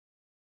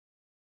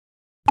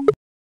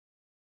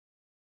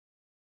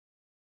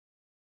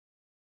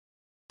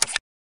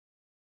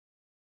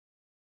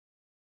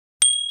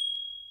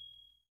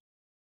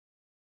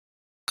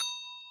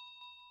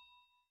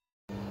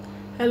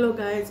Hello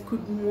guys,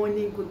 good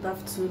morning, good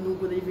afternoon,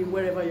 good evening,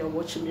 wherever you're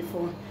watching me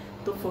from.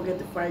 Don't forget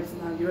the vibes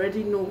now. You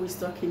already know who's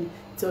talking.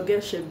 It's your girl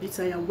Chef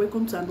Beauty, and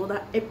welcome to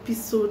another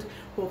episode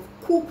of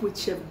Cook with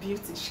Chef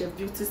Beauty, Chef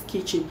Beauty's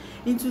Kitchen.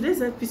 In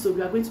today's episode,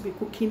 we are going to be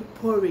cooking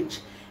porridge.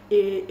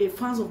 A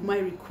fans of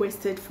mine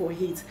requested for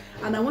it,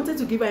 and I wanted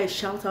to give her a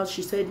shout out.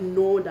 She said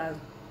no, that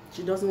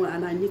she doesn't want,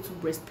 and I need to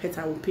respect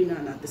her opinion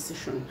and her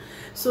decision.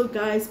 So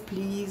guys,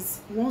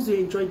 please, once you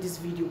enjoyed this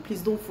video, please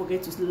don't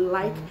forget to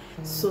like,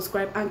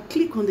 subscribe, and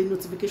click on the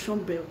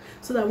notification bell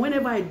so that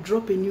whenever I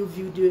drop a new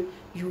video,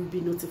 you will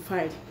be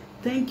notified.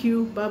 Thank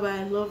you, bye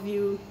bye, love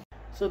you.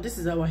 So this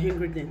is our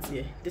ingredients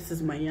here. This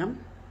is my yam.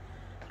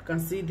 You can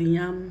see the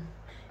yam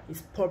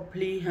is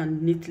properly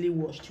and neatly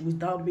washed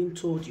without being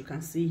told. You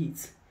can see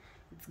it,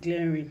 it's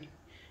glaring.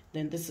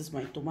 Then this is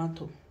my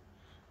tomato.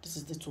 This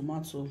is the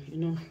tomato. You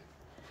know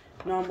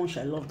how much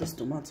I love this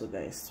tomato,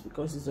 guys,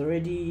 because it's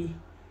already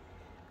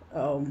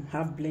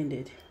half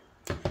blended.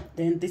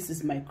 Then this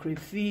is my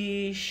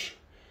crayfish,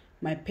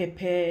 my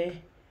pepper,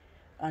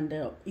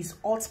 and it's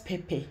hot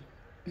pepper,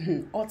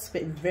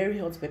 very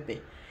hot pepper,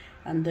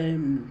 and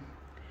then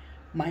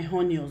my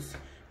onions.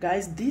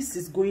 Guys, this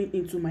is going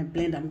into my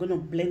blend. I'm gonna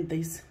blend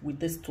this with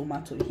this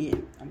tomato here.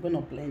 I'm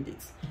gonna blend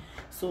it.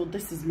 So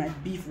this is my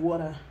beef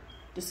water.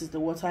 This is the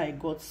water I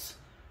got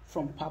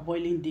from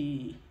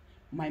parboiling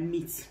my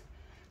meat.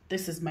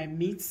 This is my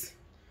meat.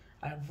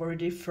 I've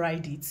already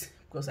fried it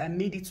because I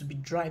made it to be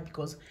dry,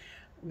 because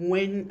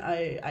when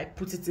I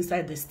put it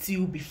inside the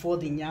stew before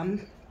the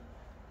yam,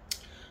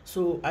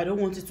 so I don't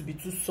want it to be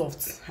too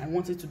soft. I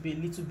want it to be a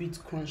little bit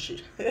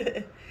crunchy.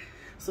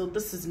 So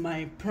this is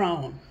my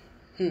prawn.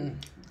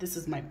 This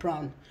is my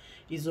prawn.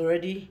 It's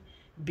already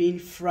been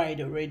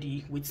fried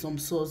already with some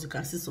sauce. You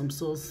can see some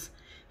sauce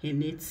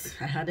in it.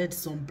 I added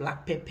some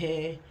black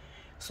pepper,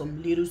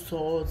 some little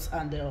salt,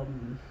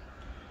 and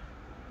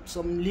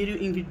some little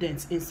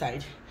ingredients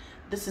inside.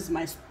 This is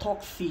my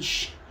stock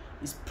fish.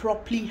 It's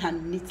properly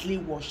and neatly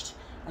washed.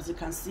 As you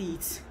can see,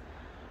 it's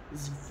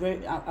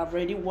very, I've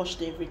already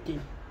washed everything.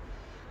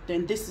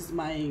 Then this is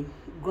my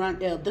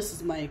this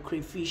is my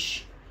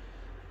crayfish.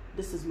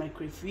 This is my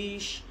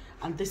crayfish,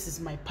 and this is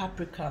my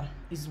paprika.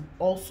 Is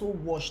also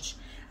washed.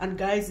 And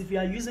guys, if you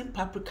are using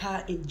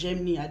paprika in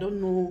Germany, I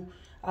don't know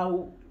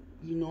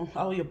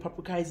how your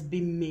paprika is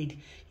being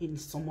made in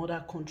some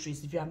other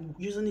countries. If you are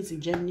using it in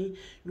Germany,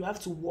 you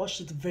have to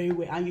wash it very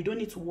well, and you don't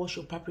need to wash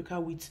your paprika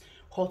with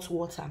hot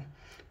water,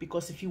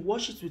 because if you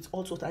wash it with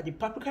hot water, the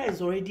paprika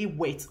is already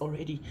wet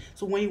already.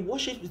 So when you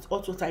wash it with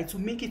hot water, it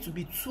will make it to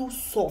be too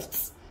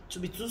soft.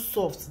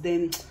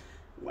 Then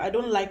I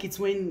don't like it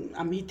when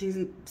I'm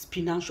eating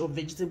spinach or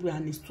vegetable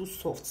and it's too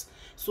soft.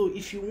 So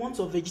if you want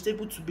your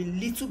vegetable to be a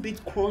little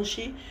bit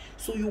crunchy,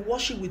 so you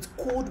wash it with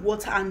cold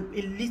water and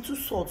a little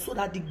salt, so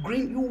that the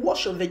green, you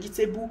wash your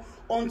vegetable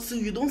until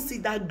you don't see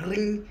that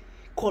green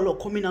color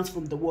coming out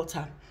from the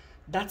water.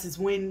 That is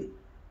when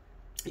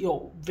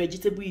your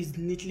vegetable is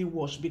neatly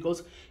washed.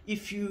 Because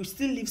if you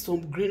still leave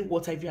some green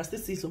water, if you are still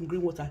seeing some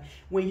green water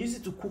when you use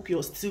it to cook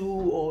your stew,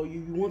 or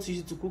you want to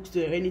use it to cook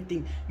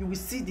anything, you will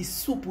see the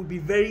soup will be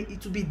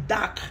it will be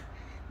dark.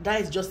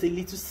 That is just a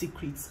little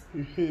secret.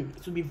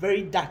 It will be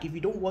very dark. If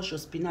you don't wash your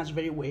spinach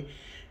very well,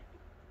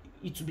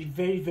 it will be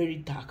very, very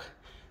dark.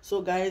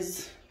 So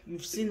guys,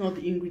 you've seen all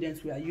the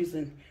ingredients we are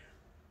using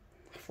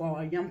for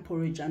our yam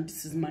porridge, and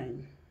this is my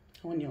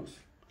onions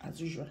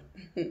as usual.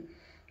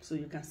 So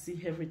you can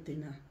see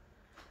everything now.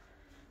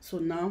 So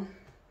now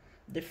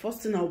the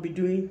first thing I'll be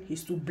doing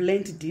is to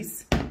blend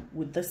this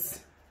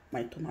with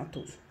my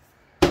tomatoes.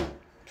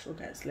 So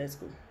guys, let's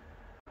go.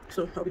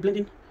 So I'll be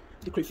blending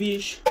the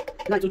crayfish.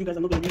 Now I told you guys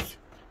I'm not going to use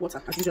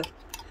water as usual.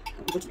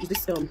 I'm going to use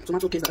this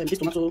tomato paste. This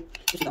tomato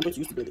paste I'm going to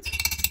use to blend it.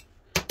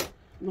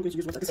 I'm not going to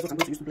use water. This is what I'm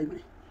going to use to blend my.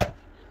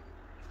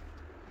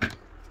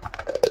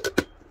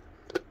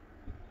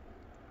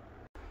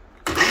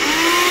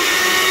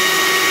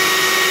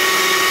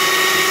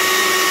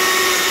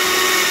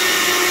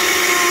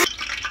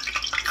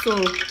 So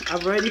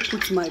I've already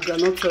put my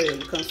groundnut oil,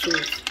 you can see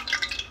it.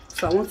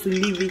 So I want to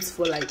leave it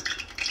for like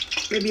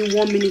maybe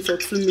 1 minute or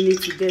 2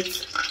 minutes to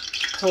get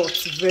hot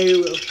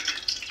very well.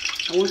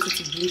 I want it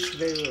to bleach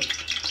very well.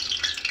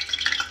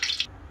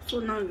 So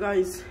now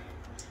guys,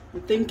 the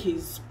thing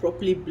is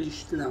properly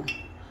bleached now.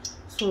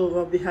 So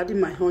I'll be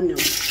adding my onion.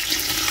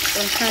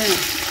 Okay,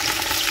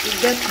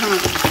 it gets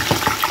hard.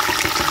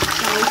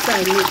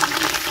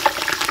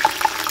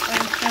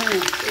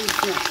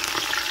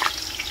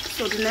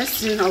 So the next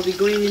thing, I'll be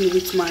going in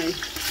with my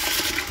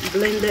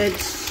blended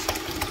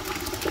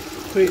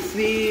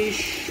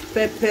crayfish,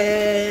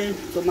 pepper,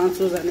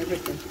 tomatoes, and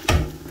everything.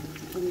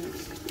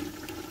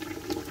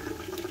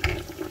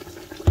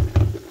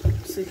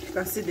 So you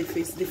can see the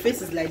face. The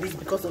face is like this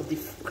because of the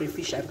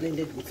crayfish I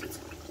blended with it.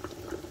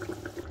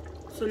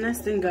 So next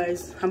thing,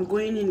 guys, I'm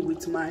going in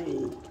with my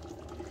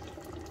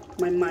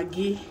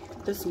Maggi.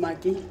 This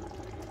Maggi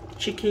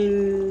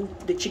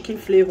the chicken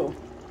flavor.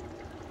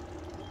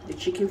 The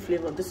chicken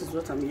flavor, this is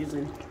what I'm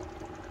using.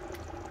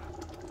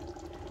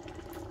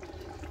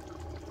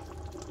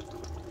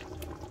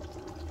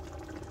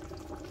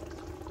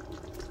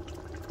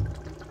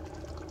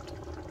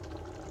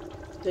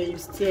 then you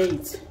stir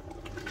it.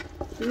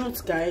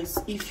 Note guys,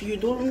 if you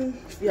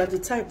are the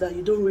type that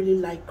you don't really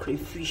like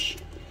crayfish,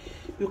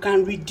 you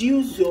can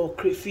reduce your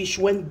crayfish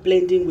when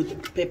blending with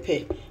the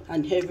pepper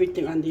and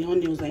everything, and the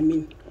onions, I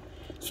mean.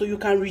 So you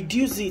can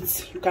reduce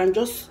it. You can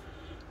just,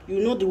 you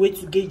know the way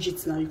to gauge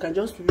it now. You can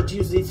just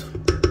reduce it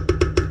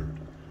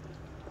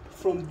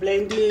from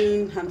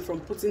blending and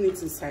from putting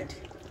it inside.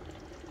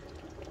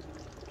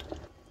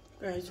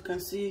 Guys, you can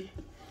see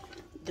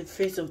the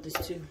face of the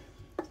stew.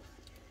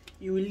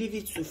 You will leave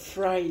it to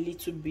fry a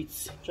little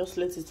bit. Just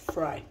let it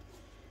fry.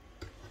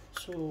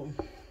 So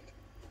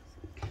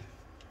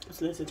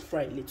just let it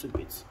fry a little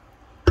bit.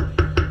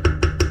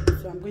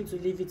 So I'm going to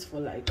leave it for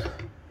like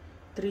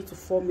 3 to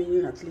 4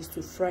 minutes at least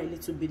to fry a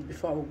little bit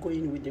before I will go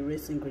in with the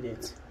rest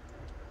ingredients.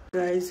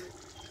 Guys,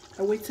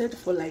 I waited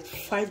for like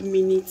 5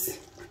 minutes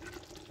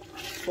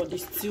for the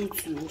stew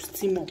to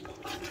steam up.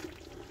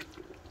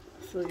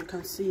 So you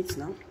can see it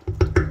now.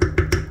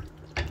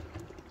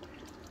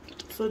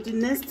 So the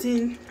next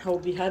thing I'll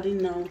be adding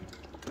now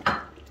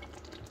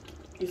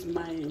is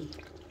my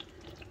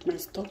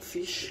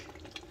stockfish,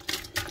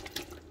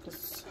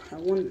 because I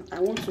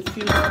want to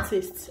feel the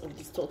taste of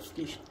the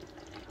stockfish.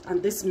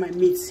 And this is my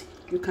meat.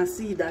 You can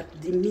see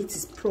that the meat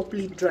is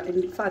properly dry.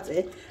 In fact,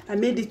 I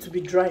made it to be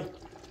dry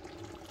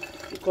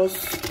because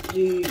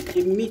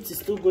the meat is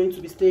still going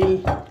to be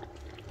staying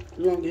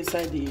long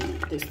inside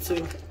the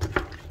stew.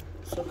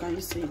 So can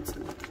you see it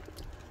now?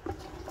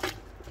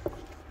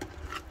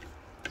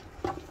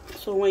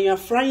 So when you are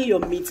frying your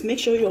meat, make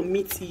sure your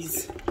meat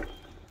is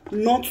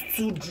not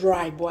too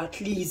dry, but at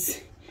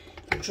least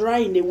dry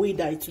in a way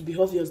that it will be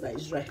obvious that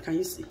it's dry. Can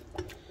you see?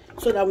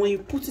 So that when you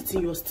put it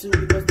in your stew,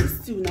 because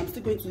this stew, I'm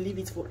still going to leave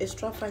it for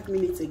extra 5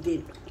 minutes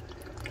again.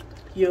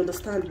 You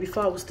understand?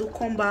 Before I will still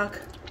come back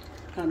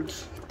and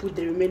put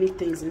the remaining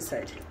things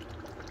inside.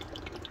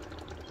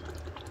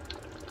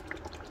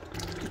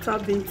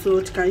 Without being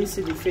told, can you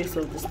see the face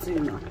of the stew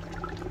now?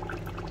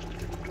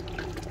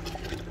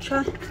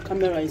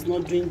 Camera is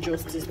not doing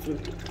justice to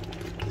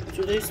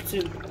today's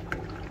stew.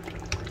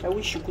 I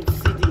wish you could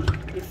see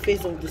the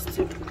face of the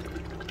stew.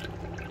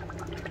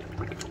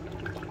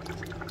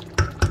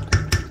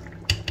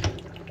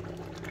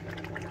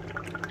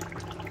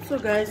 So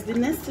guys, the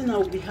next thing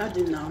I'll be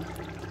adding now,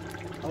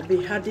 I'll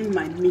be adding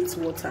my meat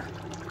water.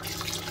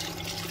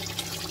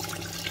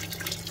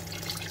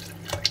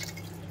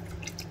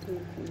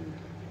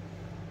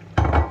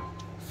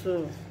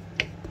 So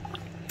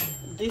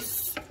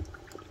this,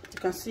 you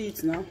can see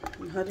it now.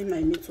 I'm adding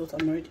my meat water.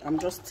 I'm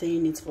just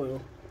stirring it for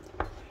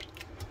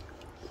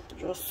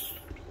just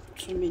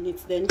 2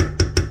 minutes. Then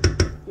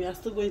we are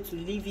still going to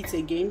leave it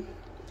again,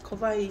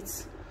 cover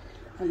it,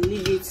 and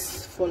leave it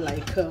for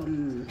like 3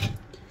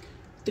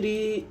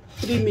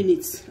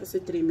 minutes. Let's say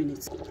 3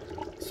 minutes.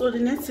 So the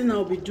next thing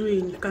I'll be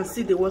doing, you can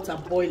see the water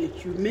boiling.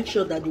 You make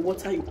sure that the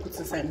water you put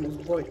inside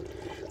must boil.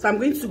 So I'm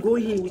going to go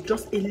in with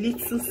just a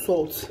little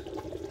salt,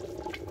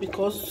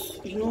 because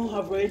you know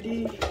I've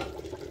already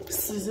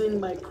seasoned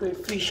my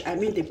crayfish. I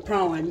mean the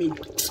prawn. I mean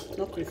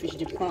not crayfish,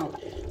 the prawn.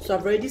 So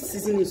I've already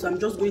seasoned it. So I'm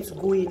just going to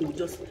go in with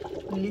just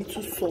a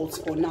little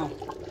salt for now.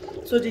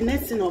 So the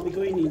next thing I'll be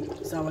going in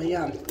is our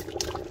yam,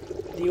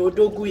 the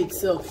odogu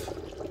itself.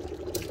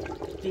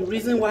 The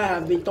reason why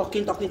I've been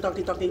talking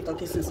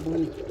since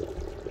morning.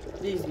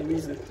 This is the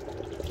reason.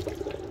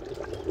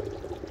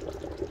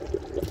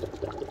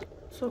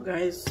 So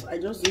guys, I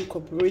just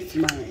incorporate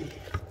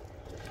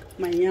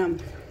my yam.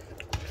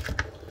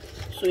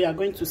 So you are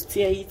going to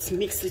stir it,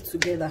 mix it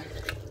together.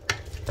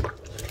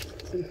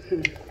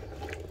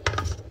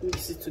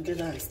 Mix it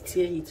together and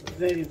stir it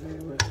very, very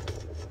well.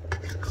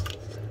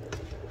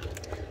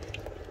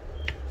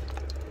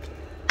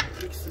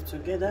 Mix it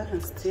together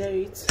and stir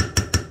it.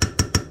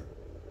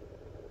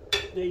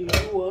 Then you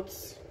do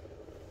what?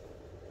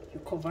 You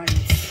cover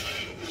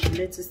it.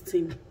 Let it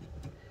steam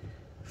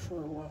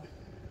for a while.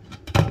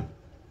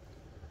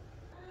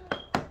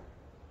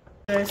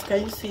 Guys,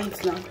 can you see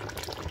it now?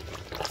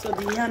 So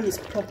the yam is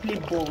properly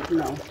boiled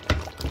now.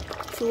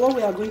 So what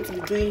we are going to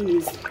be doing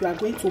is we are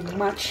going to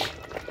match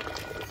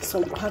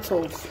some part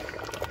of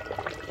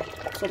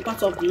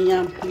the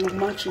yam. You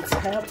match it. I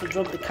have to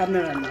drop the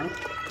camera now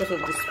because of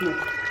the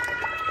smoke.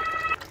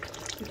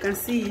 You can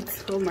see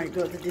it. Oh my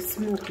god, the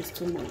smoke is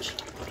too much.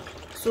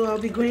 So I'll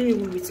be going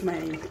in with my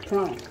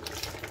prawn.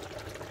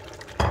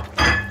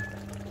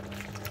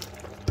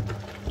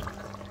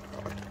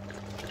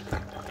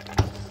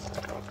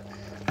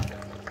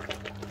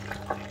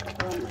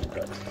 Oh my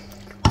god.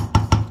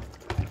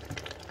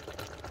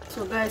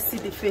 So guys, see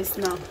the face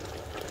now.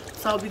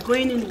 So I'll be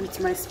going in with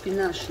my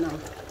spinach now.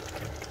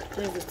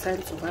 There's the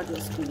time to add your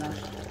spinach.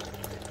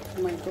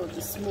 Oh my god,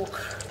 the smoke.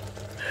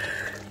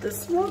 The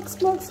smoke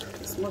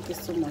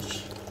is too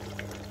much.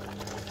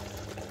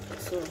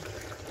 So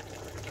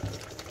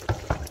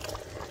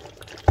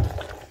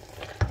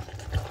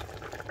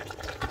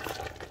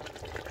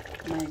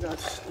my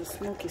gosh, the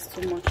smoke is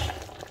too much.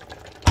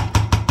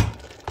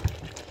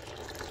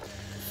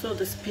 So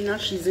the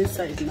spinach is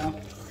inside now.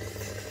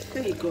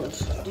 Hey god,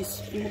 this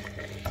smoke.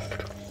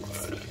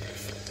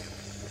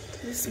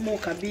 This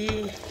smoke can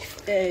be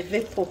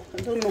vapor.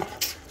 I don't know.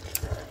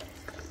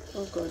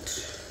 Oh God,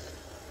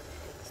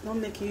 it's not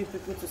making you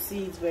people to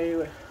see it very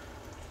well.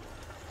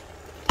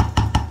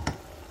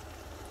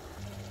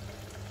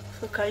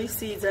 So can you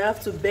see it? I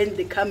have to bend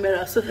the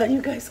camera so that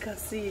you guys can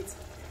see it.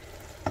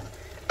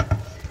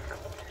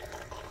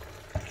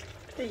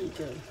 There you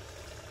go.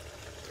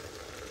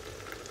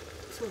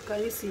 So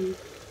can you see?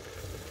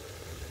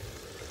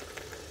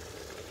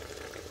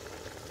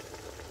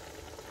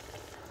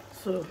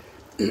 So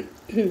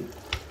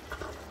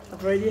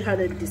I've already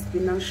added the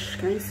spinach.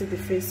 Can you see the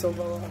face of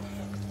our?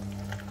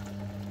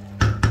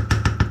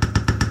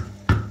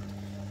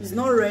 It's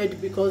not red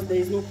because there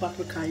is no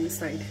paprika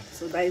inside,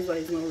 so that is why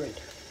it's not red.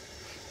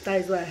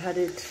 That is why I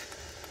added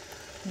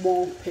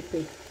more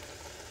pepper,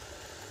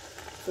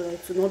 so that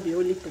it will not be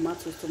only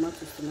tomatoes.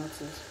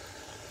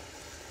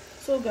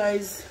 So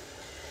guys,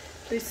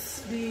 the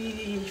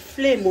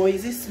flame, or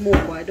is it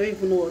smoke, or I don't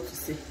even know what to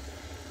say,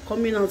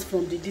 coming out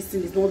from the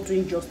distance is not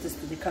doing justice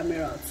to the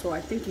camera. So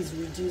I think it's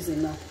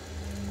reducing now.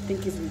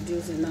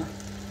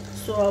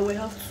 So I will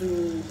have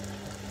to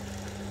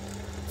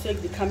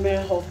take the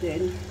camera off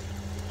then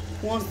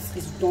once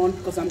it's done,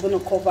 because I'm going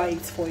to cover it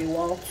for a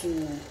while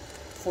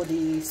for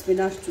the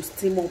spinach to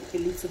steam up a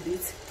little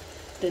bit.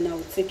 Then I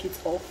will take it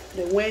off.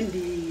 Then when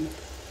the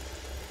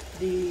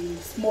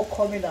smoke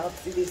coming out,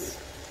 if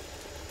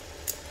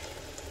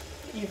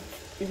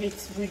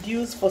it's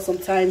reduced for some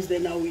time,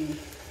 then I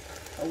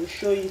will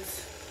show it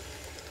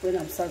when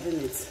I'm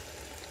serving it.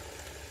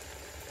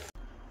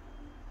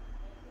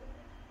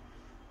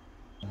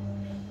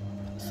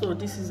 So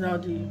this is how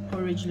the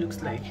porridge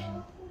looks like.